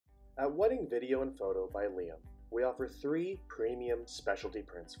At Wedding Video and Photo by Liam, we offer 3 premium specialty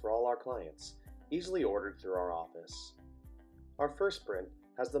prints for all our clients, easily ordered through our office. Our first print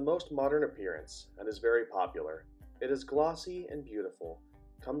has the most modern appearance and is very popular. It is glossy and beautiful,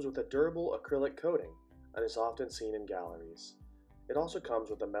 comes with a durable acrylic coating, and is often seen in galleries. It also comes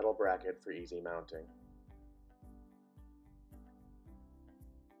with a metal bracket for easy mounting.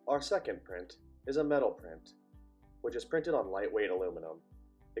 Our second print is a metal print, which is printed on lightweight aluminum.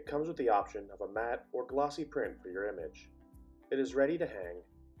 It comes with the option of a matte or glossy print for your image. It is ready to hang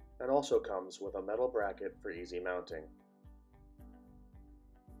and also comes with a metal bracket for easy mounting.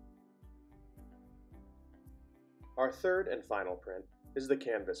 Our third and final print is the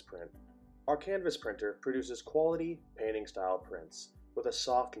canvas print. Our canvas printer produces quality painting style prints with a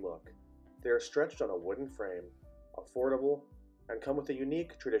soft look. They are stretched on a wooden frame, affordable, and come with a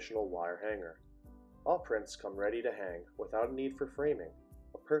unique traditional wire hanger. All prints come ready to hang without a need for framing,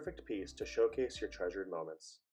 a perfect piece to showcase your treasured moments.